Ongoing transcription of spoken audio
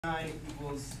9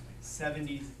 equals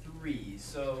 73.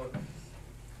 So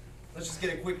let's just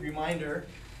get a quick reminder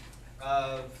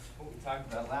of what we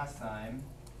talked about last time.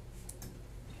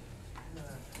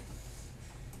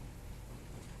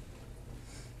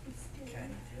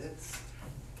 Candidates.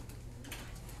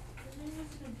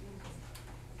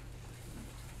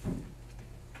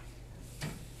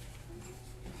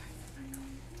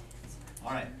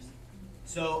 All right.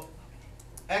 So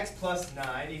x plus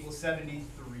 9 equals 73.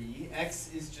 X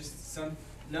is just some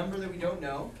number that we don't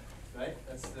know, right?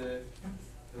 That's the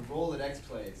role that x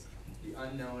plays, the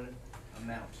unknown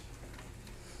amount.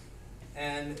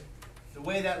 And the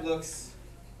way that looks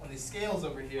on these scales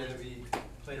over here that we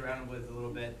played around with a little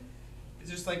bit, it's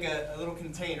just like a little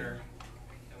container,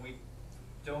 and we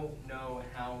don't know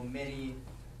how many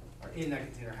are in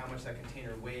that container, how much that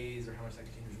container weighs, or how much that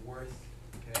container is worth,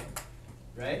 okay?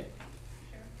 Right?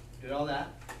 Sure. Did all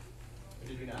that? Or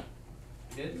did we not?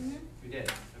 We did? Mm-hmm. We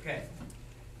did. Okay.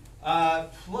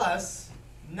 Plus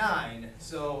 9.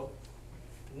 So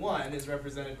 1 is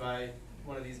represented by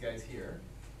one of these guys here.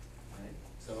 Right?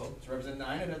 So to represent 9,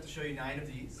 I'd have to show you 9 of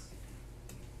these.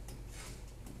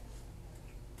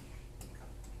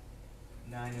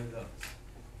 9 of those.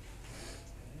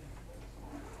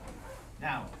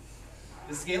 Now,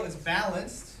 the scale is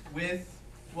balanced with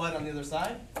what on the other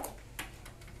side?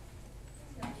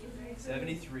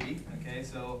 73. Okay,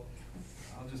 so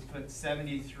I'll just put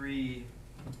 73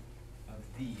 of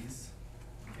these.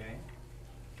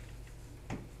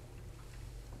 Okay.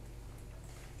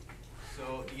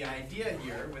 So the idea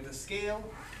here with a scale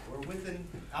or with an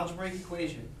algebraic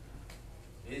equation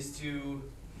is to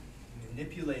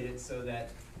manipulate it so that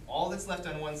all that's left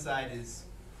on one side is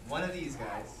one of these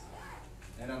guys,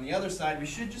 and on the other side we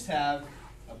should just have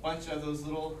a bunch of those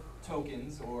little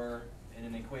tokens, or in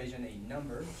an equation a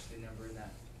number, just a number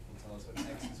that will tell us what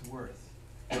x is worth.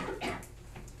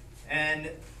 And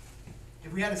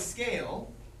if we had a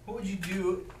scale, what would you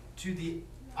do to the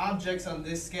objects on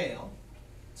this scale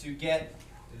to get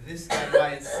this guy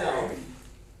by itself,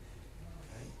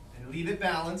 right, and leave it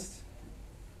balanced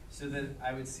so that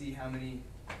I would see how many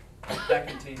that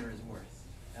container is worth?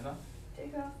 Emma?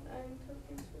 Take off 9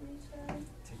 tokens from each side.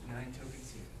 Take 9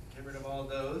 tokens here. Get rid of all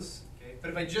those. Okay.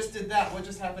 But if I just did that, what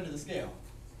just happened to the scale?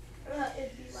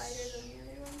 It'd be lighter than the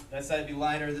other one. That side would be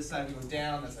lighter, this side would go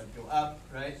down, that side would go up,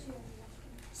 right?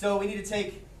 So we need to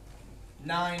take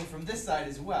 9 from this side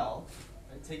as well,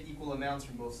 right? Take equal amounts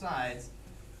from both sides.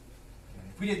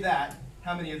 If we did that,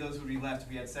 how many of those would be left if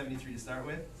we had 73 to start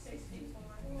with? 64.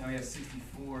 Now we have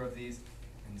 64 of these,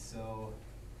 and so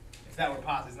if that were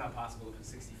possible, it's not possible to put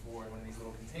 64 in one of these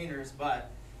little containers,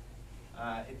 but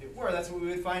if it were, that's what we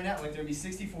would find out. Like there would be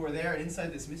 64 there, and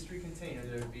inside this mystery container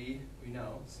there would be, we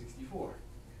know, 64. Or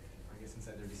I guess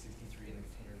inside there would be 63 in the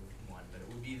container with 1, but it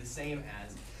would be the same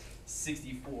as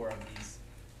 64 of these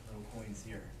little coins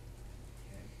here.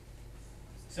 Okay.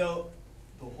 So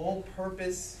the whole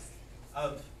purpose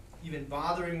of even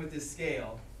bothering with this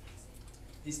scale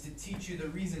is to teach you the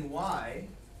reason why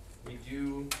we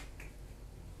do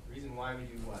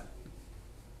what?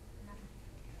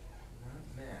 Not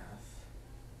math.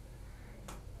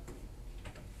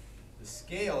 The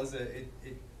scale is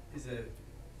it's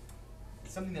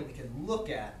something that we can look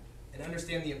at and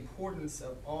understand the importance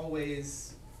of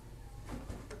always,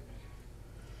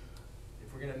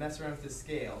 if we're going to mess around with the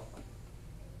scale,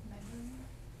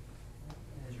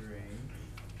 measuring.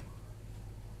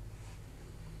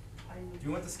 Do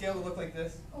you want the scale to look like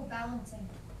this? Oh, balancing.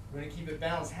 We're going to keep it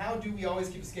balanced. How do we always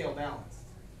keep a scale balanced?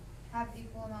 Have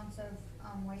equal amounts of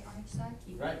weight on each side.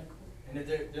 Right. And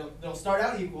they'll start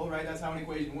out equal, right? That's how an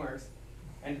equation works.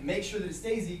 And to make sure that it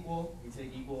stays equal, we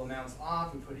take equal amounts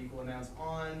off, we put equal amounts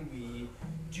on, we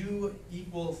do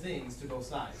equal things to both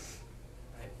sides.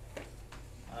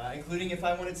 Right? Including if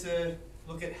I wanted to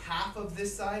look at half of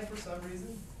this side for some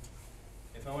reason.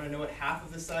 If I want to know what half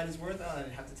of this side is worth,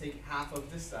 I'd have to take half of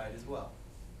this side as well.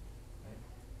 Right?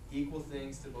 Equal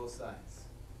things to both sides.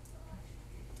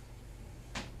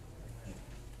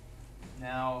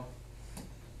 Now,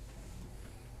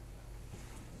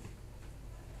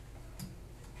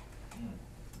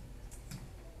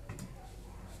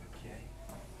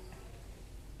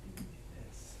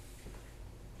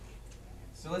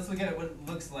 so let's look at what it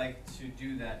looks like to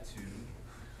do that to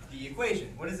the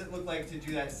equation. What does it look like to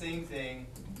do that same thing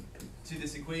to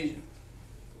this equation?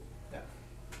 Yeah.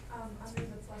 Under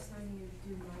the plus 9, you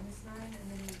do minus 9,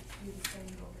 and then you do the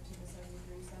same over to the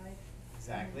 73 side.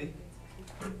 Exactly.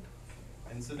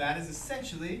 And so that is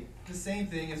essentially the same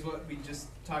thing as what we just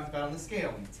talked about on the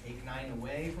scale. We take 9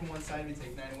 away from one side, we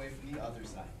take 9 away from the other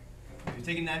side. We've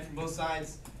taken 9 from both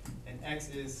sides, and x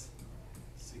is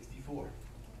 64.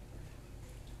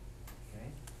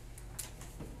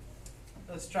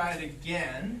 let's try it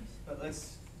again, but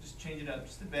let's just change it up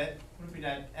just a bit. What if we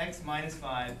had x minus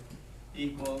 5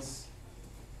 equals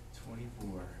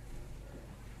 24?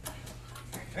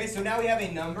 Okay, so now we have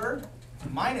a number,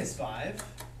 minus 5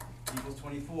 equals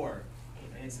 24.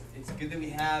 And it's good that we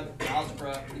have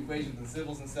algebra equations and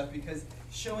symbols and stuff, because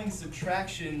showing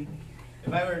subtraction,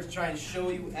 if I were to try and show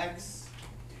you x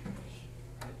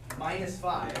minus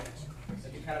 5,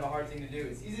 that'd be kind of a hard thing to do.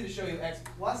 It's easy to show you x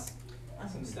plus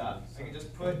some stuff. I can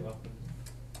just put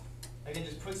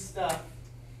stuff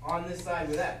on this side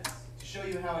with x. To show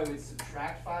you how I would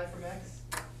subtract 5 from x,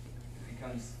 it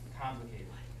becomes complicated.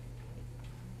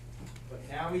 But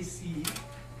now we see,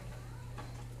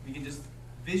 we can just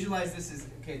visualize this as,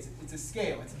 okay, it's a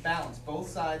scale, it's a balance. Both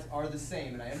sides are the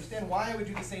same. And I understand why I would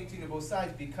do the same thing to both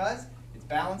sides, because it's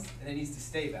balanced and it needs to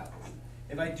stay balanced.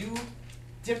 If I do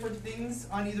different things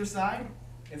on either side,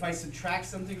 if I subtract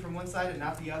something from one side and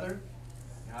not the other,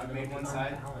 now I've made one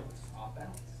side off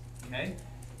balance. Okay?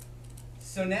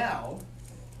 So now,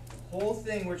 the whole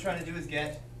thing we're trying to do is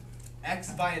get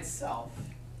x by itself,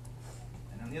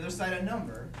 and on the other side a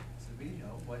number, so we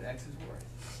know what x is worth.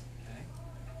 Okay?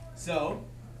 So,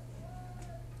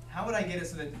 how would I get it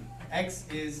so that x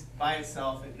is by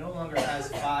itself, it no longer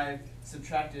has 5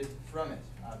 subtracted from it,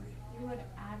 Aubrey? You would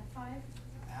add 5?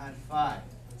 Add 5.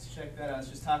 Let's check that out. Let's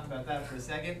just talk about that for a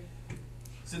second.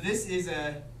 So this is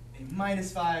a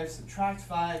minus 5, subtract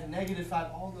 5, negative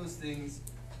 5, all those things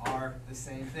are the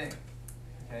same thing.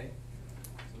 Okay?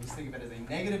 So let's think of it as a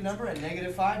negative number, a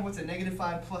negative 5. What's a negative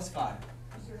 5 plus 5?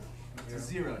 0. It's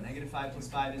 0. Negative 5 plus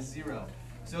 5 is 0.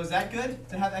 So is that good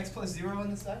to have x plus 0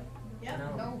 on this side?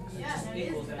 Yep. No. Yeah, Just that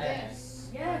equals is x.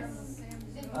 Yes.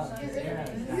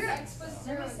 X plus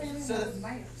 0 is same So, as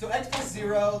minus. so x plus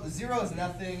 0, the 0 is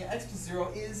nothing. X plus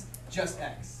 0 is just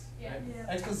x. Yeah. Right?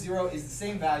 Yeah. X plus 0 is the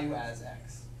same value as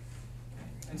x.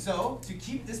 And so, to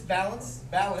keep this balance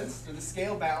balanced, or the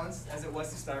scale balanced as it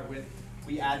was to start with,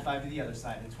 we add 5 to the other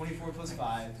side. And 24 plus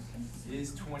 5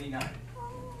 is 29.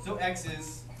 So x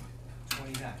is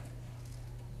 29.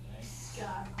 Right?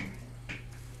 God.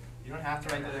 You don't have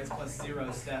to write that x plus 0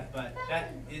 step, but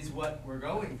that is what we're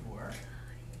going for.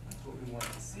 That's what we want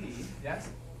to see. Yes?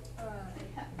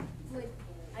 Like,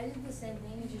 I did the same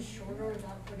thing, just shorter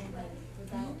without putting, like,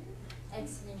 without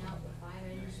exiting out the 5.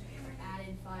 I just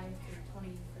added 5 to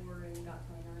 24 and got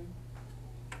 29.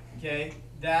 Okay,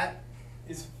 that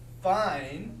is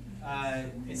fine.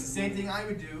 It's the same thing I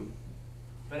would do,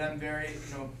 but I'm very,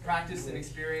 practiced and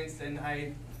experienced, and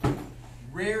I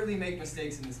rarely make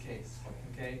mistakes in this case.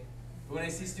 Okay, but when I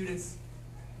see students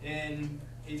in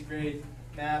 8th grade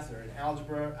math or in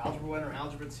algebra 1 or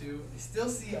algebra 2, I still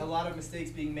see a lot of mistakes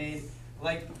being made,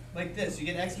 like this. You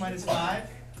get x minus 5.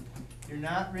 You're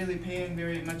not really paying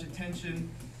very much attention.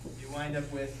 You wind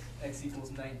up with x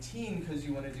equals 19 because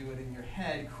you want to do it in your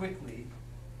head quickly.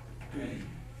 Okay?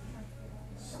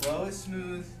 Slow is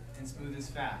smooth, and smooth is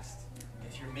fast.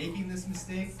 If you're making this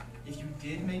mistake, if you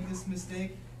did make this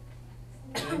mistake,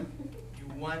 then you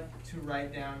want to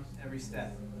write down every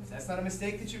step. If that's not a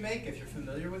mistake that you make, if you're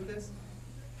familiar with this,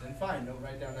 then fine, don't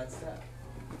write down that step.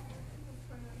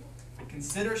 But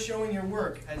consider showing your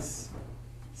work, as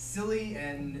silly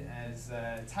and as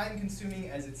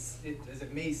time-consuming as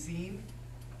it may seem.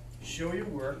 Show your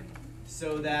work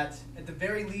so that, at the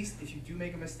very least, if you do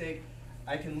make a mistake,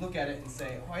 I can look at it and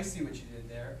say, oh, I see what you did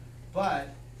there,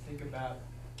 but think about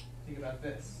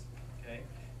this, okay?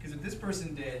 Because if this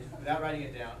person did, without writing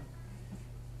it down,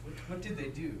 what did they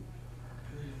do?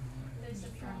 They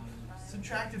subtract 5.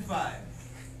 Subtracted 5.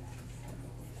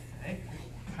 Okay?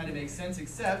 Kind of makes sense,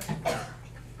 except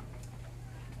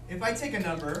if I take a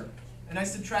number and I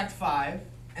subtract 5,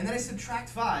 and then I subtract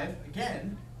 5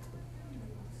 again,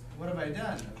 what have I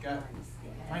done? I've got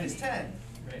minus 10,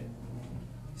 right?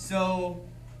 So,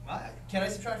 can I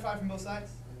subtract 5 from both sides?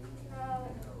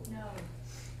 No.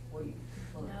 Well, you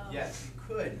could. No. Yes, you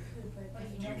could.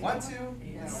 But Do you you want to?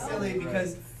 Yeah. It's silly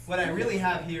because what I really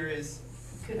have here is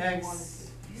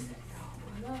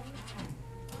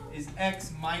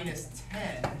x minus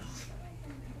 10,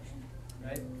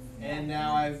 right? And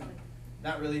now I've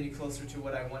not really any closer to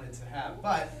what I wanted to have,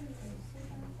 but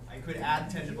I could add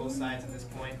 10 to both sides at this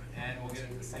point, and we'll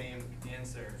get the same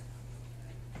answer.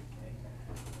 Okay.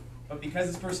 But because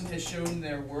this person has shown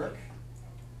their work,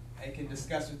 I can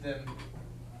discuss with them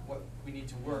what we need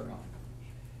to work on.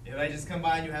 If I just come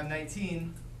by and you have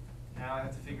 19, now I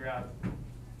have to figure out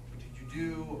what did you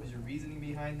do, what was your reasoning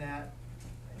behind that.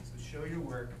 Okay, so show your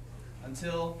work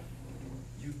until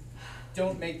you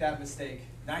don't make that mistake.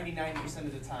 99%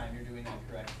 of the time you're doing that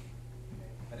correctly.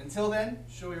 But until then,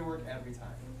 show your work every time.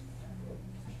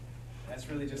 That's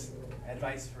really just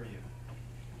advice for you.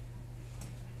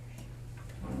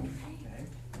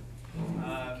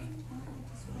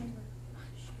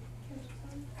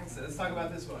 let's talk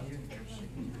about this one.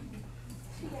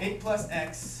 8 plus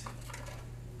x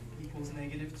equals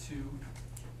negative 2.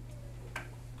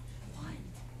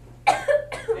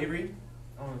 Avery,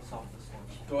 I want to solve this one.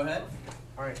 go ahead.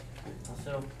 Alright,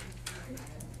 so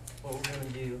what we're going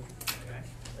to do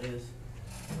Okay. is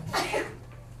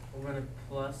we're going to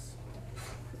plus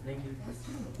negative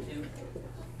 2.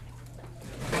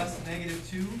 Plus negative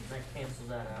 2. That cancels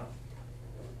that out.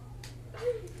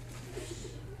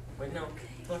 Wait, no.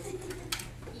 Plus.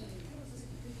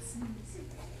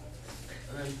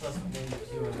 And then plus negative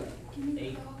 2 and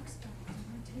 8.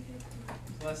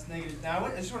 Plus negative. Now, I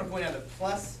just want to point out that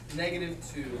plus negative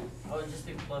 2. Oh, just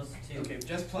do plus 2. Okay,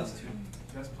 just plus 2.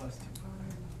 Just plus 2.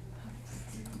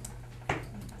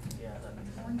 Yeah, that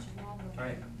makes sense. Orange wobble.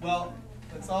 Alright. Well,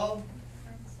 let's all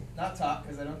not talk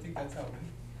because I don't think that's helping.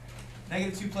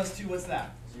 Negative 2 plus 2, what's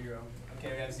that? 0.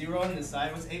 Okay, we have 0 on this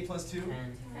side. What's 8 plus 2? 10.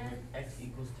 And then x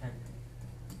equals 10.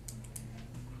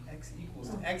 X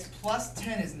equals x plus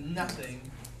 10 is nothing.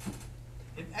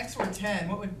 If x were 10,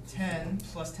 what would 10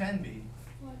 plus 10 be?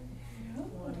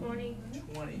 20.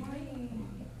 20.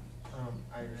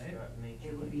 I just Right. got make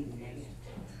It would be negative.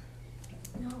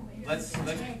 Let's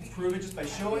prove it just by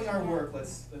showing our work.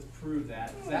 Let's prove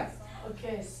that. Zach,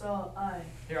 Okay, so I,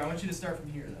 here, I want you to start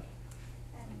from here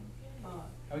though.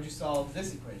 How would you solve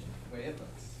this equation, the way it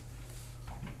looks?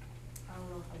 I don't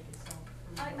know if I can solve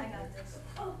it. I got this.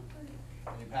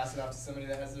 Can you pass it off to somebody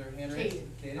that has their hand raised?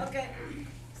 Kaden? Okay,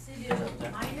 so do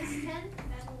minus 10,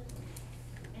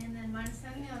 and then minus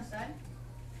 10 on the other side.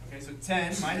 Okay, so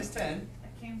 10 minus 10,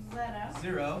 That cancels that out.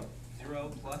 0.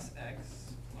 0 plus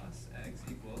x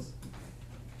equals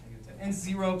negative 10. And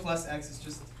 0 plus x is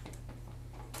just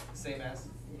the same as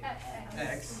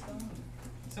x.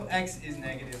 So x is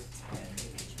negative 10.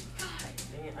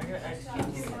 Dang it, I got x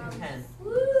equals 10.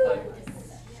 But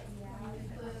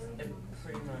it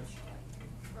pretty much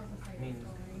means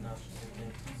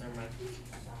nothing. Never mind.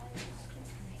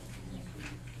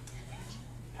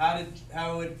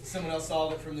 How would someone else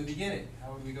solve it from the beginning?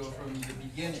 How would we go from the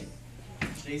beginning?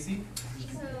 JC?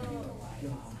 So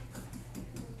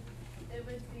it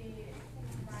would be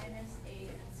minus 8 and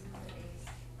 8,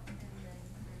 and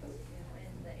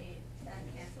then the 8 that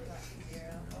cancels out to 0,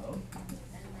 No.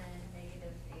 and then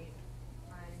negative 8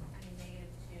 negative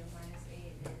 2 minus 8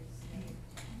 is negative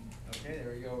 10. Okay,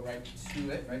 there we go. Right to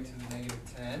it. Right to the negative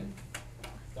 10.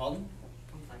 Dalton?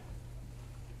 I'm fine.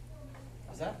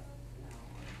 What's that?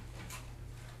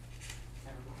 I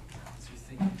don't know. What's your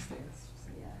thinking stance?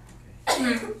 Yeah.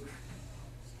 Okay.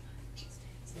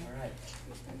 All right.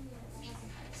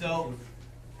 So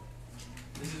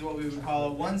this is what we would call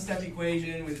a one-step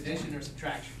equation with addition or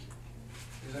subtraction.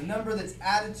 There's a number that's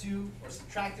added to or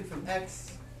subtracted from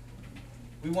x.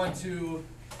 We want to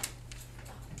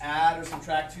add or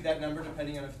subtract to that number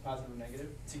depending on if it's positive or negative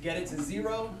to get it to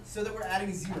 0 so that we're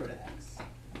adding 0 to x.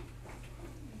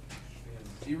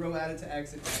 We have 0 added to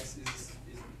x if x is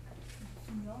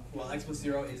well, x plus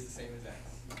 0 is the same as x.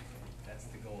 That's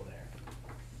the goal there.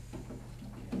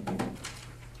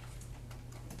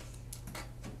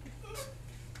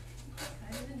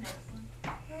 I did the next one.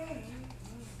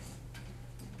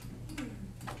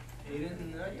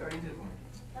 Aiden, no, you already did one.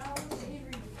 That was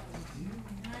Avery.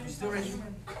 You still ready?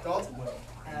 Dalton?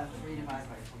 3 divided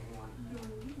by 21.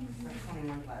 Or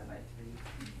 21 divided by 3.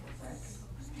 What's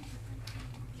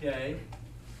that? Okay.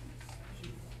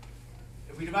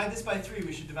 If we divide this by 3,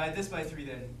 we should divide this by 3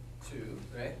 then too,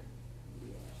 right?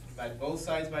 Divide both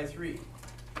sides by 3.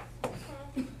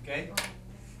 Okay?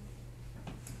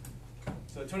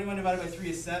 So 21 divided by 3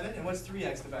 is 7, and what's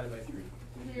 3x divided by 3?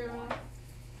 0.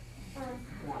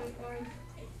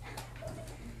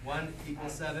 1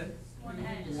 equals 7.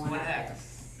 1x. 1x.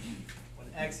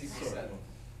 1x equals 7.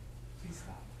 Please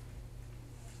stop.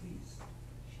 Please.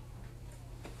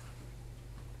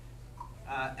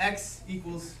 X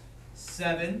equals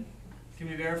 7. Can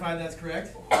we verify that's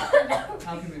correct?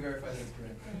 How can we verify that's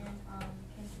correct?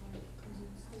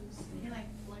 You can like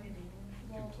plug it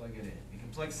in. You can plug it in. You can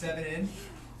plug 7 in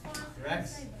for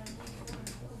x.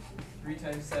 3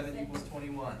 times 7 equals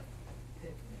 21.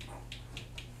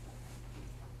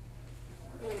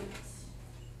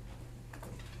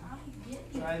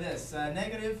 Try this.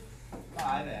 Negative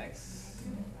 5x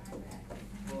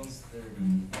equals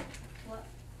 30.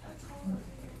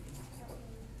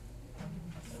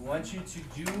 I want you to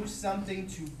do something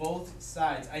to both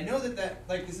sides. I know that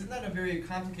like, this is not a very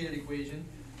complicated equation.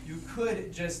 You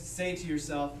could just say to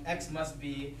yourself, x must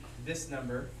be this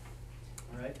number,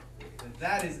 all right? But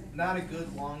that is not a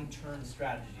good long-term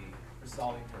strategy for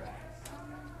solving for x.